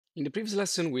In the previous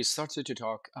lesson, we started to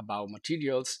talk about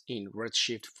materials in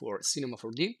REDSHIFT for Cinema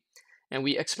 4D, and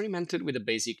we experimented with the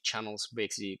basic channels,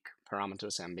 basic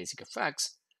parameters, and basic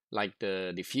effects, like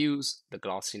the diffuse, the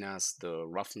glossiness, the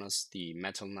roughness, the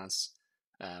metalness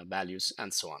values,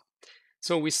 and so on.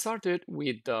 So we started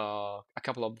with a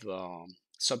couple of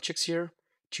subjects here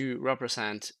to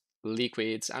represent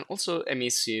liquids and also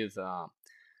emissive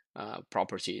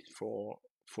property for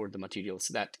the materials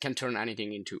that can turn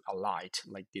anything into a light,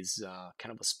 like this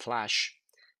kind of a splash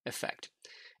effect.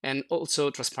 And also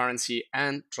transparency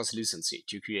and translucency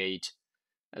to create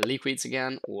liquids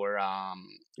again, or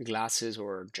glasses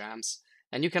or jams.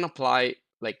 And you can apply,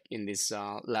 like in this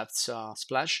left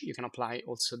splash, you can apply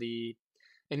also the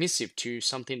emissive to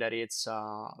something that it's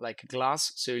like a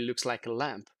glass, so it looks like a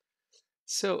lamp.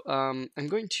 So I'm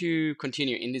going to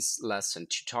continue in this lesson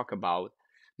to talk about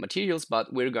materials,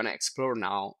 but we're going to explore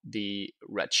now the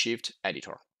REDSHIFT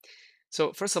editor.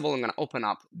 So first of all, I'm going to open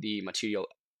up the material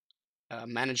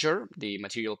manager, the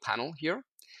material panel here.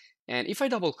 And if I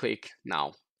double click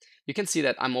now, you can see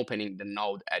that I'm opening the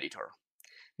node editor.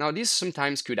 Now this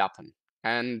sometimes could happen,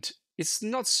 and it's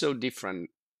not so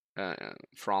different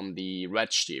from the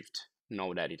REDSHIFT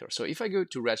node editor. So if I go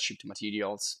to REDSHIFT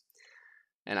materials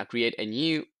and I create a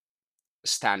new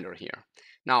standard here.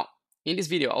 Now, in this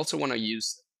video, I also want to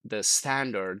use the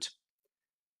standard,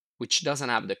 which doesn't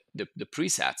have the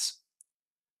presets,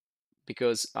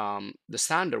 because the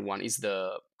standard one is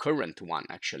the current one,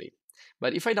 actually.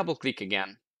 But if I double click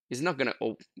again, it's not going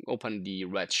to open the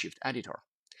REDSHIFT editor.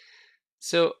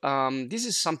 So this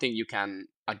is something you can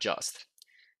adjust.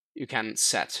 You can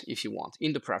set if you want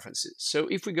in the preferences. So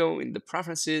if we go in the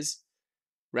preferences,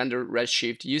 render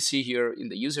REDSHIFT, you see here in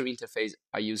the user interface,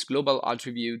 I use global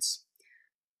attributes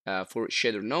for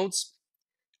shader nodes.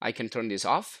 I can turn this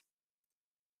off,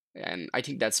 and I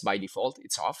think that's by default,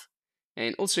 it's off.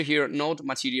 And also here, node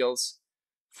materials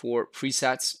for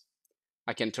presets,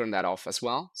 I can turn that off as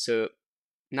well. So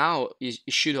now it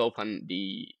should open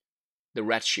the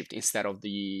REDSHIFT instead of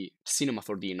the Cinema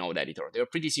 4D node editor. They're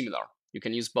pretty similar. You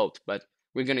can use both, but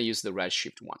we're going to use the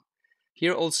REDSHIFT one.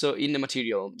 Here also in the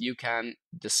material, you can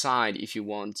decide if you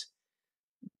want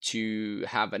to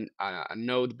have a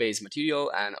node-based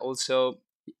material and also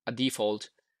a default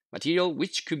material,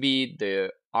 which could be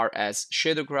the RS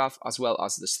shader graph as well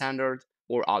as the standard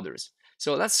or others.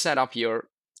 So let's set up your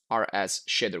RS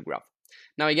shader graph.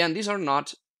 Now again, these are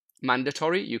not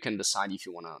mandatory. You can decide if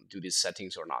you want to do these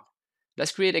settings or not.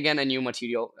 Let's create again a new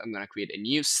material. I'm going to create a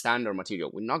new standard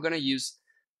material. We're not going to use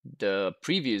the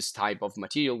previous type of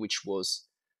material, which was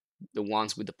the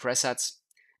ones with the presets.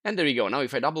 And there you go. Now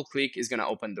if I double click, it's going to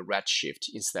open the REDSHIFT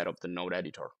instead of the node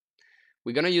editor.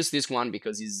 We're going to use this one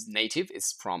because it's native.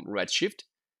 It's from REDSHIFT.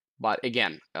 But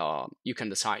again, you can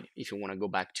decide if you want to go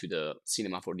back to the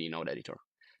Cinema 4D node editor.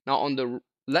 Now on the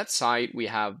left side, we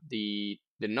have the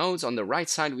nodes. On the right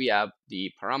side, we have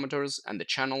the parameters and the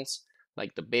channels,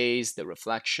 like the base, the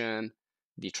reflection,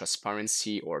 the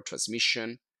transparency or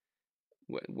transmission,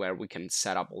 where we can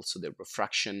set up also the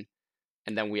refraction.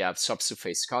 And then we have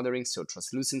subsurface coloring, so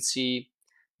translucency.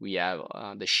 We have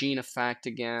the sheen effect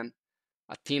again,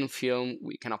 a thin film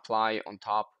we can apply on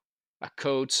top, a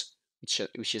coat,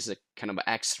 which is a kind of an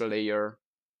extra layer,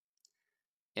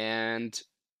 and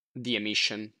the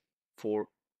emission for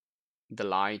the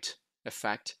light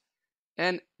effect,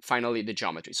 and finally the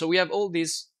geometry. So we have all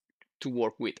these to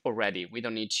work with already. We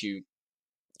don't need to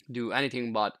do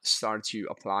anything but start to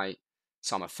apply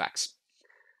some effects.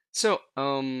 So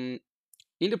in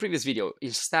the previous video,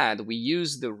 instead, we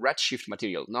use the REDSHIFT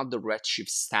material, not the REDSHIFT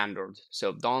standard.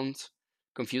 So don't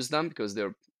confuse them because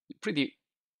they're pretty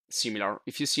similar.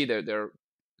 If you see the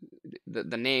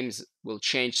names will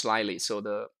change slightly. So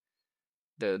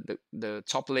the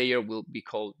top layer will be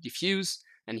called diffuse.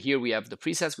 And here we have the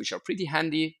presets, which are pretty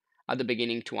handy at the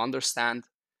beginning to understand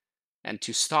and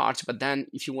to start. But then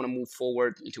if you want to move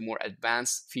forward into more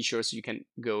advanced features, you can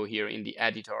go here in the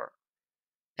editor.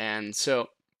 And so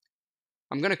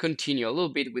I'm going to continue a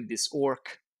little bit with this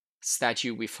orc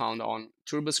statue we found on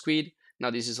TurboSquid. Now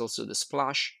this is also the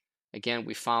splash, again,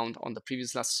 we found on the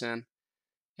previous lesson.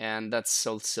 And that's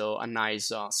also a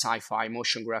nice sci-fi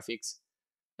motion graphics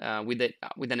with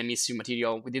an emissive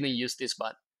material. We didn't use this,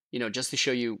 but just to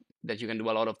show you that you can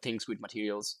do a lot of things with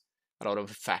materials, a lot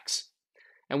of effects.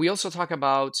 And we also talk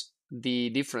about the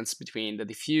difference between the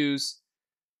diffuse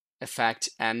effect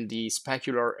and the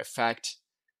specular effect.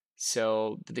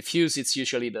 So the diffuse, it's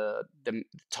usually the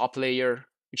top layer,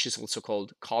 which is also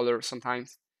called color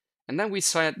sometimes. And then we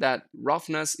said that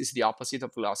roughness is the opposite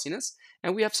of glossiness.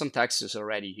 And we have some textures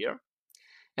already here.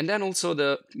 And then also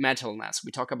the metalness.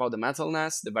 We talk about the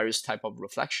metalness, the various type of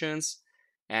reflections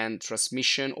and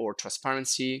transmission or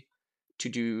transparency to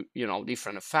do,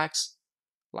 different effects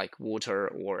like water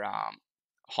or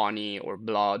honey or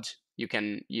blood. You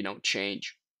can,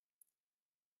 change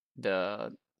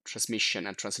the transmission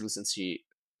and translucency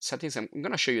settings. I'm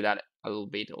going to show you that a little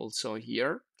bit also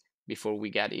here before we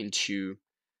get into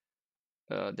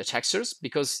the textures,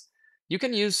 because you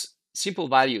can use simple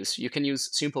values, you can use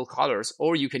simple colors,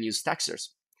 or you can use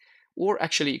textures, or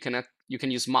actually you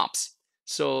can use maps.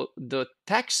 So the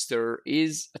texture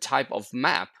is a type of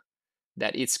map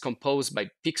that is composed by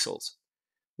pixels,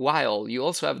 while you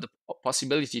also have the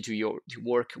possibility to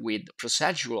work with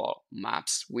procedural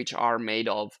maps, which are made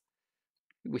of,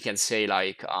 we can say,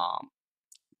 like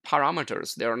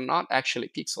parameters. They are not actually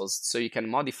pixels, so you can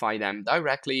modify them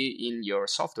directly in your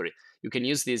software. You can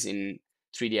use this in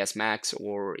 3ds Max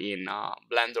or in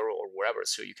Blender or wherever.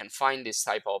 So you can find this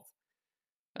type of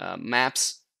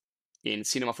maps in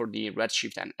Cinema 4D,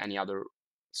 Redshift, and any other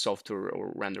software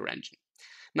or render engine.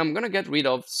 Now I'm going to get rid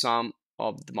of some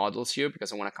of the models here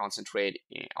because I want to concentrate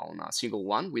on a single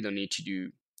one. We don't need to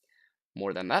do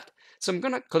more than that. So I'm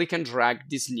going to click and drag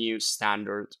this new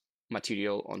standard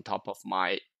material on top of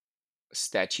my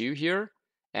statue here,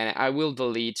 and I will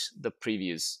delete the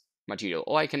previous material.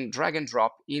 Or I can drag and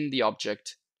drop in the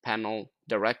object panel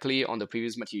directly on the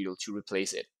previous material to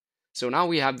replace it. So now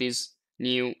we have this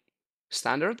new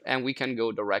standard, and we can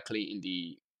go directly in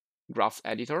the graph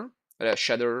editor,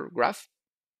 shader graph,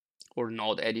 or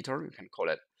node editor, you can call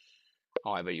it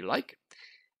however you like.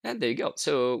 And there you go.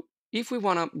 So if we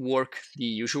want to work the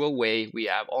usual way we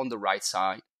have on the right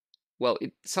side, well,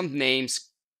 some names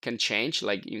can change.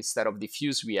 Like instead of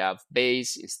diffuse, we have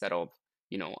base. Instead of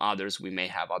others, we may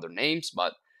have other names.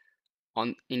 But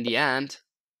in the end,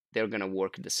 they're gonna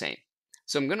work the same.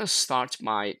 So I'm gonna start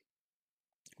my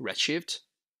Redshift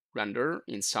render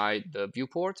inside the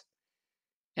viewport,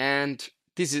 and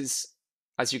this is,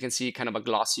 as you can see, kind of a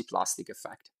glossy plastic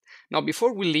effect. Now,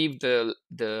 before we leave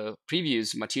the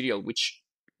previous material, which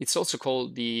it's also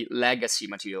called the legacy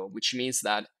material, which means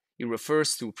that it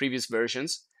refers to previous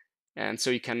versions, and so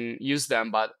you can use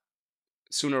them, but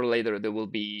sooner or later they will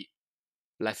be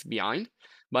left behind.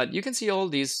 But you can see all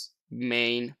these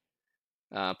main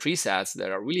presets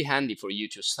that are really handy for you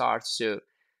to start. So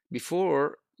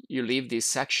before you leave this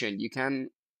section, you can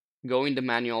go in the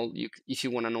manual. If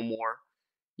you want to know more,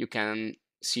 you can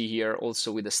see here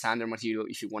also with the standard material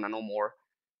if you want to know more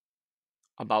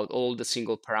about all the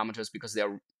single parameters, because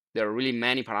there are really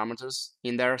many parameters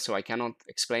in there, so I cannot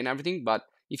explain everything. But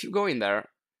if you go in there,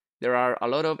 there are a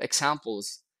lot of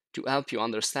examples to help you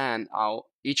understand how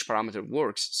each parameter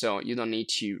works. So you don't need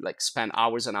to spend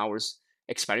hours and hours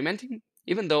experimenting,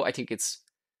 even though I think it's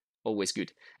always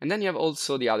good. And then you have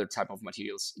also the other type of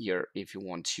materials here if you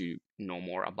want to know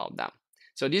more about them.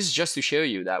 So this is just to show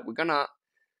you that we're gonna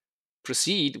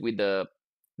proceed with the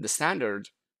standard,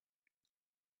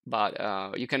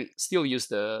 but you can still use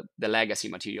the legacy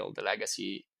material, the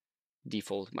legacy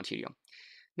default material.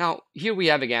 Now, here we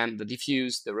have again the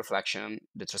diffuse, the reflection,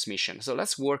 the transmission. So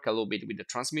let's work a little bit with the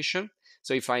transmission.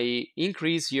 So if I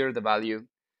increase here the value,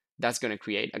 that's going to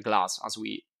create a glass, as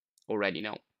we already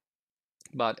know.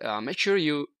 But make sure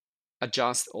you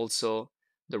adjust also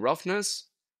the roughness,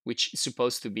 which is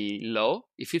supposed to be low.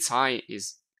 If it's high,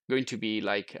 is going to be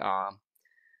like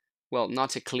well,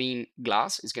 not a clean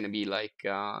glass. It's going to be like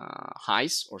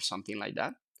ice or something like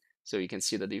that. So you can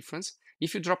see the difference.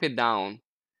 If you drop it down,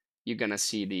 you're going to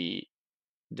see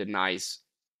the nice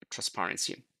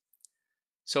transparency.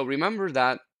 So remember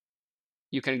that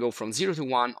you can go from 0 to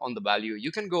 1 on the value.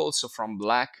 You can go also from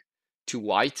black to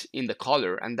white in the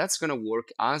color, and that's going to work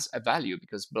as a value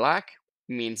because black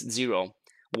means 0,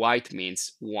 white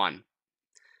means 1.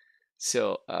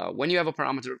 So when you have a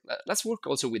parameter, let's work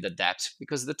also with the depth,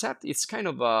 because the depth is kind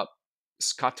of a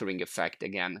scattering effect,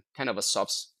 again, kind of a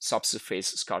subsurface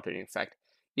scattering effect.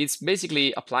 It's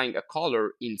basically applying a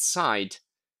color inside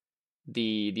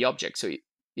the object. So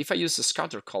if I use a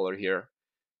scatter color here,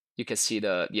 you can see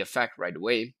the effect right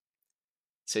away.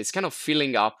 So it's kind of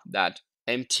filling up that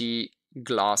empty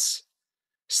glass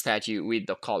statue with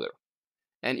the color.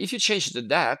 And if you change the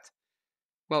depth,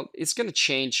 well, it's going to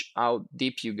change how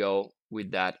deep you go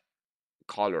with that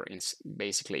color,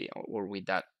 basically, or with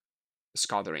that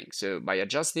scattering. So by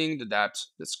adjusting the depth,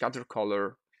 the scatter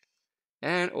color,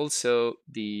 and also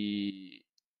the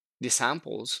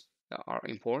samples are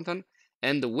important,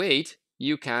 and the weight,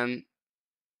 you can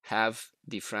have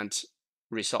different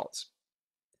results.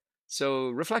 So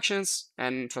reflections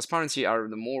and transparency are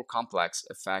the more complex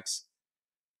effects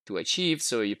to achieve,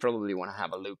 so you probably want to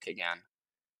have a look again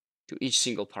to each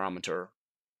single parameter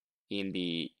in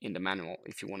the manual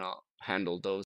if you want to handle those